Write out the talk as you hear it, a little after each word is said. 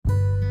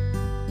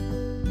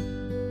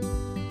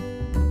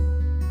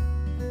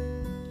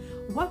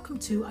welcome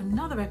to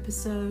another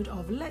episode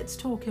of Let's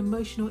Talk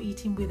Emotional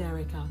Eating with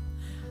Erica.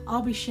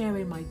 I'll be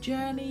sharing my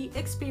journey,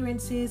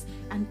 experiences,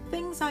 and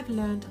things I've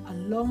learned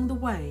along the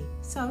way.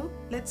 So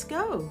let's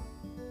go.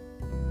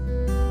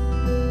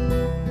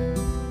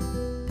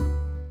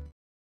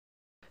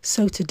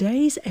 So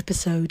today's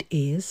episode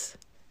is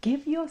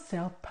Give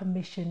Yourself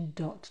Permission ...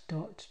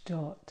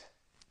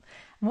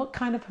 What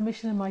kind of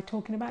permission am I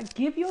talking about?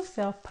 Give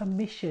yourself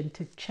permission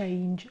to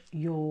change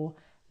your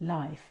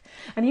life.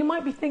 And you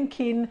might be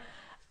thinking,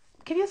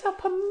 give yourself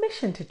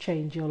permission to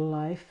change your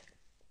life.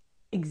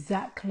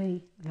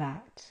 Exactly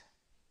that.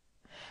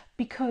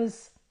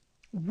 Because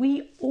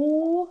we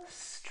all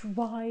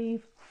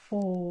strive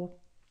for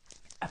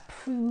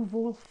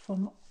approval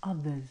from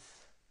others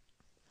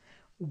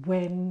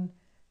when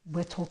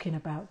we're talking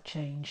about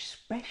change,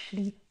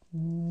 especially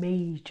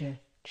major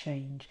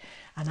change.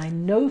 And I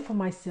know for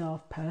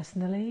myself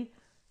personally,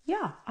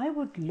 I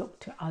would look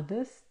to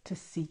others to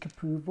seek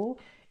approval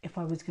if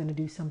I was going to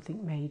do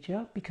something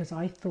major, because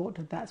I thought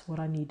that that's what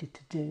I needed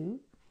to do.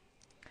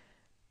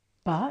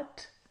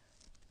 But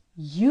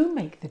you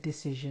make the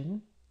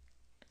decision.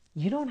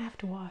 You don't have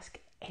to ask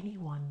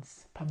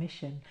anyone's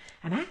permission.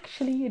 And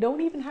actually, you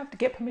don't even have to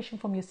get permission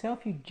from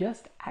yourself. You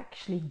just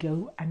actually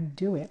go and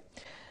do it.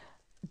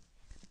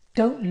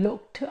 Don't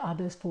look to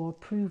others for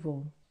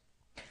approval.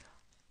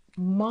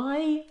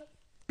 My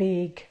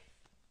big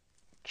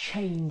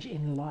change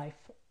in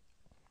life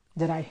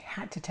that I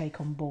had to take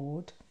on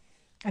board,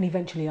 and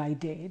eventually I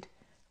did,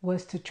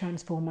 was to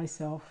transform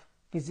myself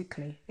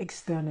physically,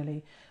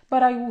 externally.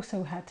 But I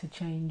also had to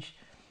change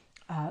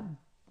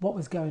what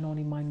was going on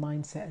in my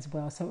mindset as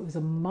well. So it was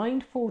a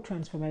mindful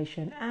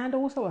transformation and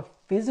also a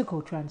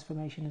physical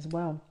transformation as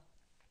well.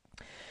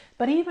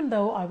 But even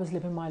though I was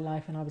living my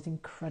life and I was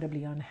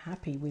incredibly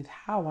unhappy with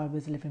how I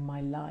was living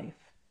my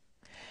life,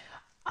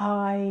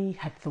 I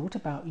had thought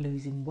about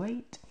losing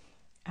weight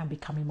and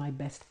becoming my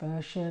best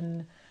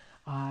version.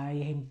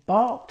 I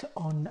embarked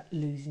on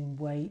losing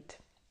weight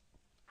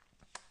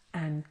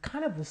and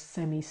kind of was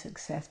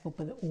semi-successful,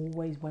 but it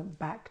always went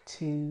back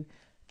to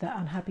the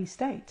unhappy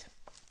state.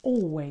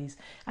 Always.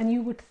 And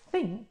you would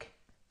think,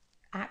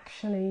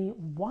 actually,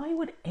 why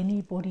would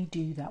anybody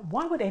do that?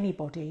 Why would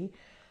anybody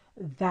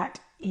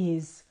that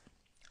is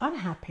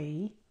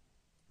unhappy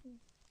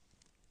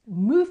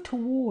move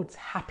towards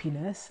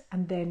happiness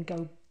and then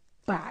go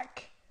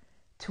back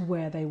to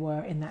where they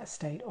were in that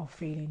state of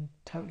feeling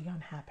totally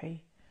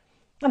unhappy?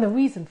 And the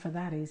reason for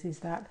that is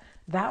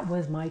that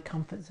was my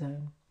comfort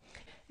zone.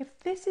 If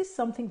this is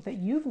something that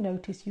you've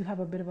noticed you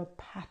have a bit of a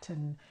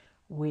pattern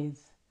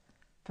with,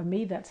 for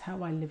me, that's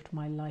how I lived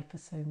my life for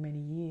so many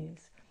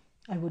years.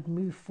 I would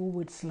move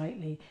forward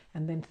slightly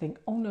and then think,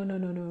 oh,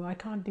 no, I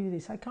can't do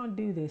this,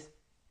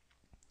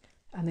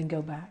 and then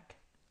go back.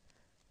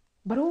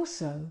 But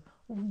also,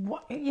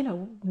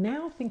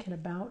 now thinking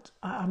about,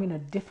 I'm in a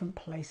different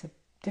place, a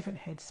different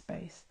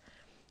headspace.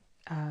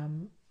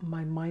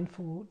 My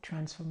mindful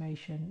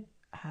transformation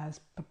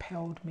has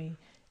propelled me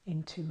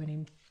into an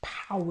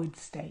empowered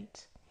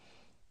state.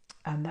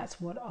 And that's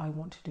what I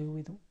want to do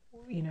with,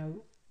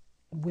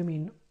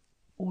 women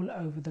all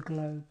over the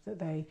globe, that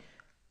they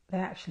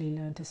actually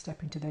learn to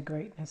step into their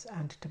greatness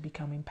and to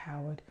become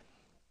empowered.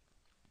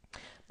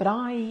 But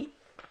I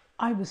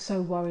was so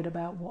worried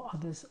about what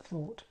others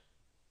thought.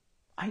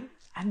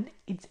 And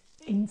it's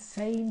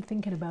insane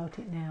thinking about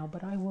it now,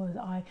 but I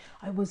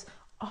was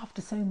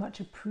after so much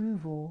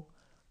approval,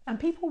 and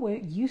people were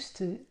used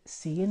to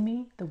seeing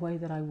me the way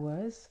that I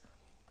was.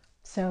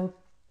 So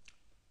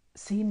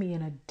seeing me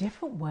in a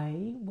different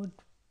way would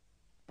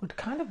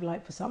kind of,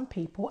 like, for some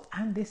people,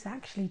 and this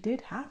actually did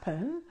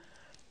happen,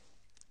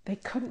 they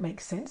couldn't make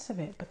sense of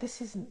it. But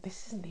this isn't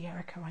the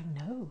Erica I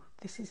know.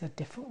 This is a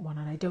different one,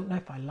 and I don't know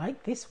if I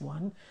like this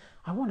one.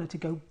 I wanted to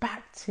go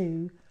back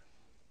to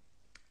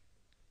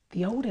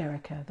the old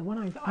Erica, the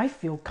one I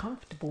feel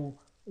comfortable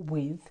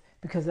with,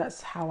 because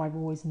that's how I've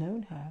always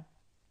known her.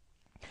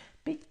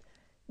 But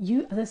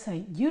as I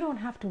say, you don't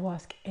have to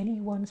ask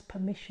anyone's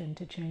permission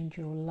to change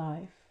your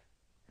life.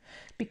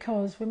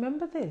 Because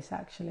remember this,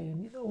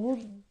 actually, all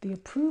the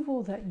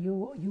approval that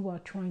you are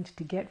trying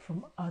to get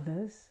from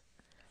others,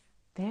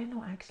 they're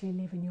not actually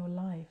living your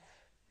life.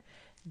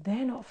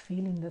 They're not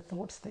feeling the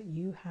thoughts that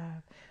you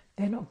have.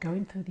 They're not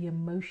going through the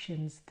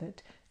emotions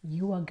that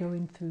you are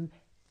going through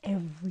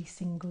every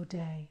single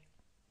day.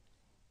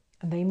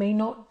 And they may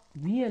not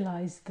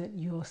realize that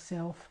your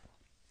self-love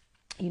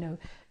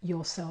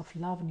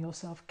and your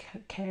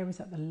self-care is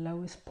at the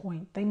lowest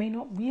point. They may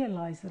not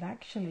realize that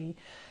actually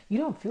you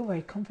don't feel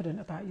very confident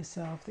about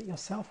yourself, that your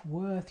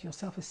self-worth, your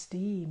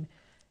self-esteem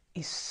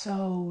is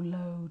so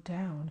low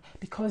down,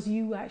 because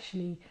you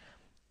actually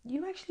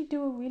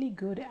do a really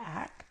good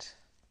act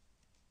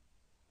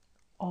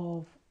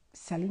of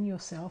selling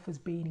yourself as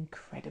being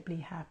incredibly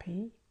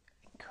happy,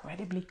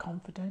 incredibly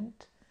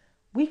confident.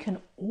 We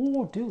can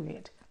all do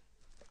it.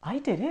 I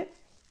did it.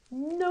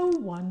 No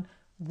one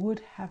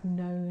would have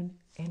known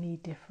any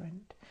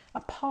different,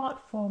 apart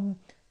from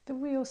the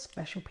real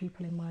special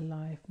people in my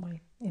life,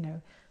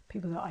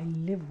 people that I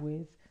live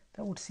with,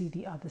 that would see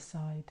the other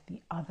side,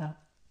 the other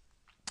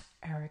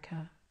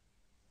Erica.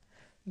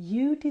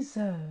 You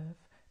deserve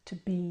to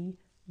be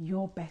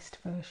your best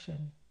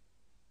version.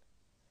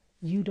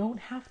 You don't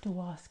have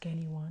to ask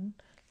anyone.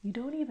 You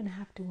don't even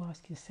have to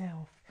ask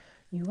yourself.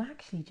 You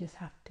actually just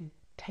have to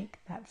take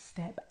that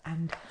step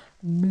and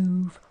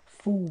move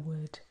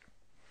forward.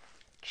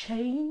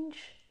 Change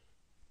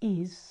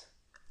is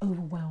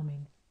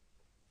overwhelming.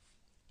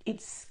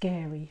 It's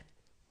scary.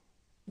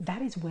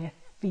 That is where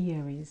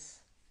fear is.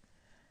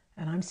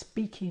 And I'm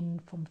speaking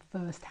from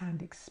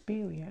first-hand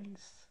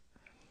experience.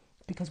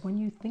 Because when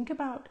you think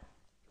about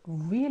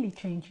really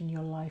changing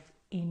your life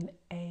in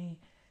a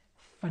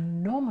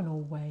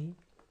phenomenal way,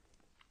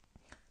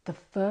 the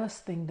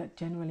first thing that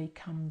generally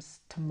comes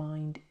to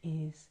mind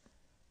is,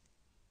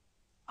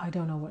 I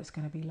don't know what it's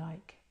going to be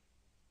like.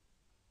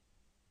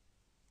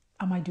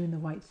 Am I doing the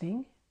right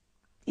thing?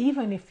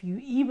 Even if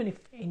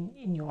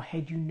in your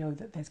head you know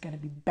that there's going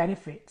to be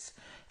benefits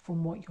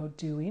from what you're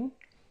doing,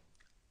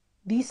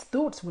 these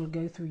thoughts will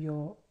go through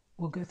your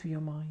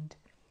mind.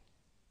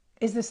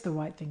 Is this the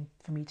right thing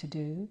for me to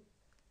do?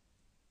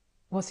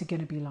 What's it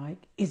going to be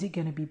like? Is it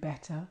going to be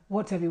better?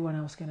 What's everyone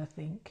else going to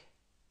think?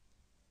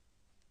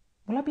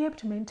 Will I be able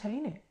to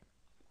maintain it?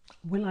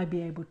 Will I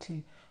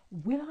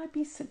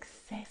be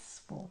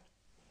successful?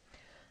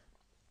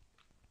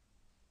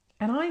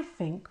 And I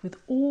think with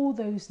all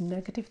those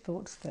negative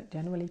thoughts that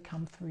generally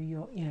come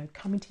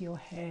into your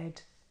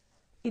head,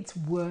 it's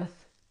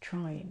worth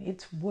trying.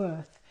 It's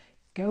worth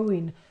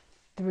going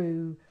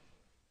through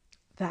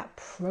that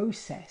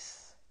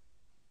process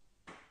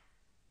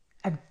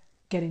and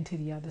getting to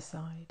the other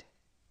side.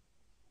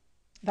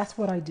 That's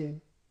what I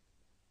do.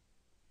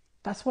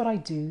 That's what I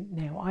do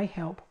now. I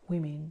help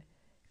women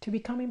to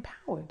become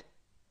empowered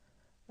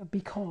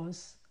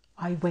because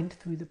I went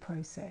through the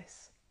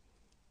process.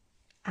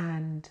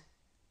 And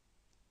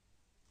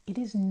it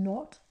is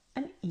not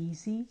an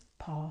easy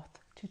path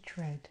to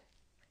tread.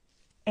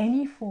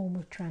 Any form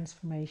of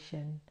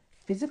transformation,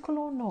 physical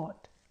or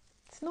not,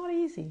 it's not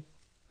easy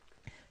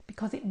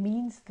because it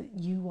means that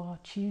you are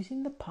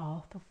choosing the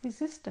path of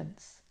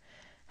resistance.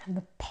 And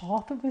the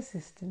path of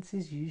resistance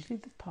is usually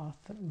the path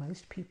that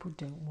most people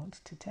don't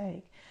want to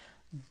take.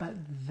 But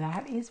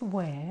that's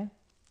where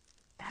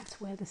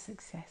the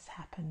success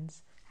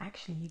happens.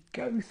 Actually, you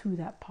go through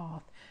that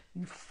path,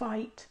 you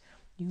fight,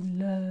 you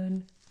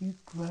learn, you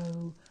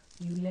grow,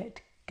 you let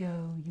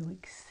go, you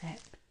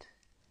accept,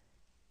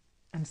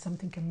 and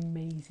something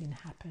amazing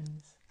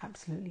happens.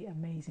 Absolutely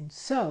amazing.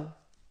 So,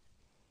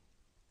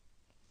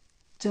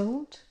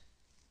 don't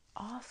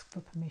ask for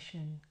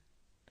permission.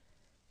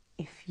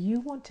 If you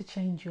want to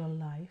change your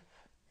life,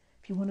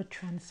 if you want to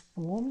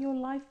transform your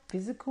life,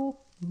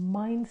 physical,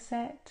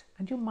 mindset,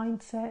 and your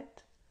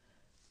mindset,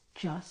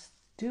 just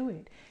do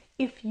it.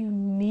 If you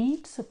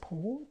need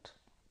support,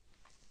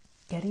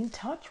 get in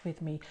touch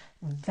with me.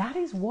 That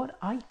is what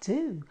I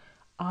do.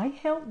 I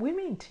help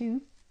women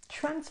to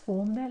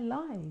transform their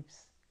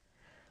lives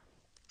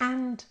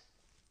and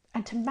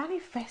to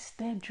manifest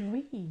their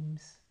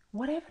dreams.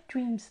 Whatever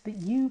dreams that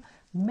you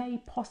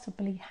may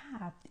possibly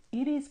have,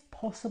 it is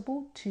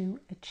possible to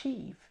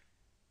achieve.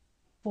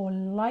 For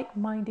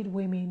like-minded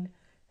women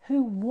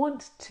who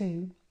want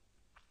to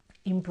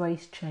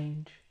embrace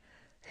change,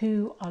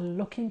 who are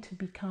looking to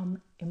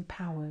become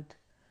empowered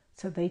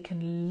so they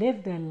can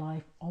live their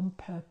life on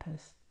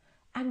purpose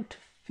and to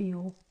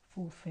feel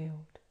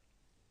fulfilled.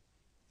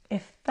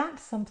 If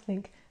that's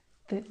something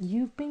that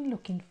you've been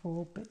looking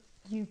for, but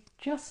you've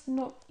just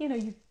not,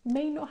 you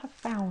may not have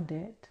found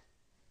it,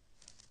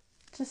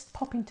 just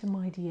pop into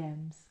my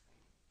DMs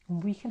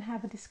and we can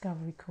have a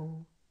discovery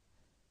call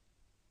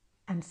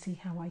and see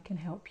how I can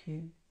help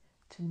you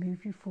to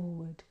move you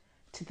forward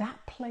to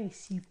that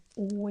place you've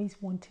always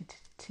wanted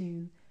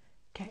to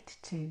get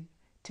to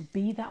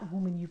be that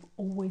woman you've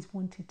always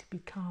wanted to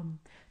become,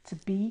 to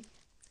be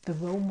the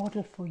role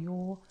model for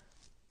your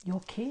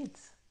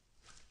kids.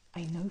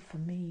 I know for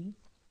me,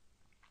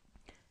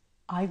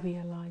 I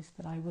realised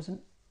that I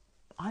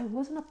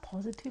wasn't a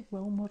positive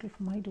role model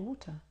for my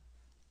daughter.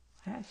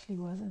 I actually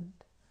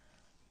wasn't.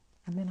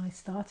 And then I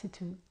started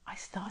to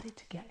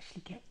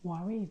get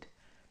worried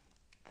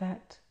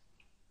that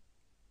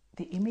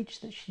the image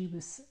that she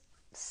was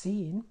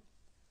seeing,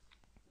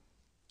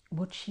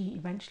 would she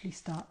eventually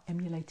start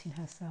emulating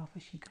herself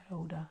as she got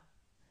older?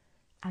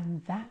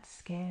 And that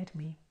scared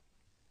me.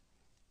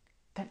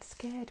 That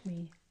scared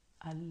me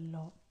a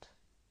lot.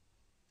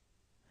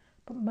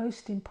 But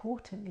most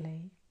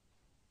importantly,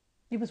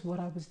 it was what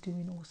I was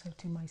doing also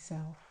to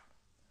myself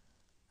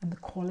and the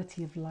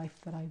quality of life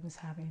that I was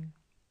having.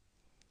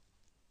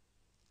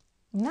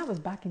 And that was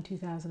back in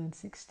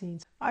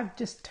 2016. I've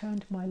just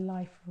turned my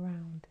life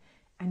around,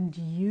 and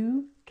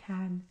you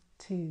can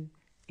too.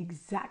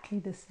 Exactly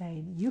the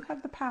same. You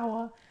have the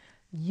power,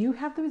 you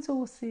have the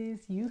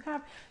resources, you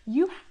have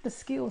the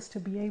skills to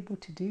be able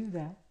to do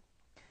that.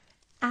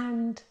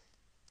 And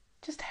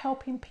just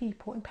helping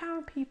people,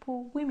 empowering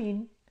people,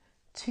 women,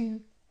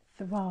 to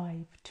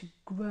thrive, to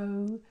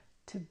grow,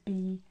 to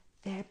be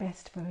their best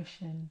best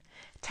version.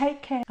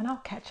 Take care, and I'll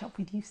catch up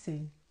with you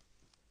soon.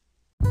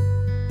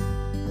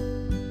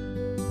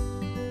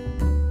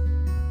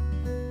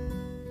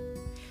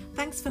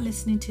 Thanks for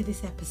listening to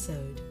this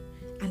episode.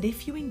 And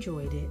if you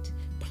enjoyed it,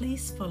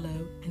 please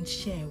follow and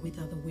share with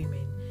other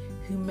women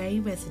who may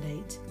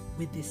resonate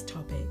with this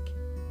topic.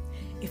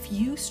 If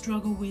you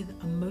struggle with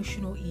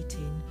emotional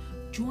eating,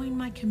 join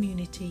my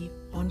community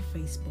on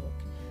Facebook,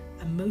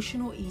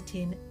 Emotional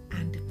Eating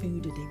and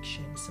Food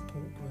Addiction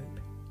Support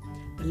Group.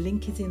 The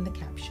link is in the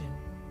caption.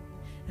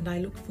 And I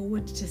look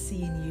forward to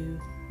seeing you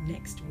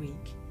next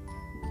week.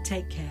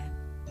 Take care.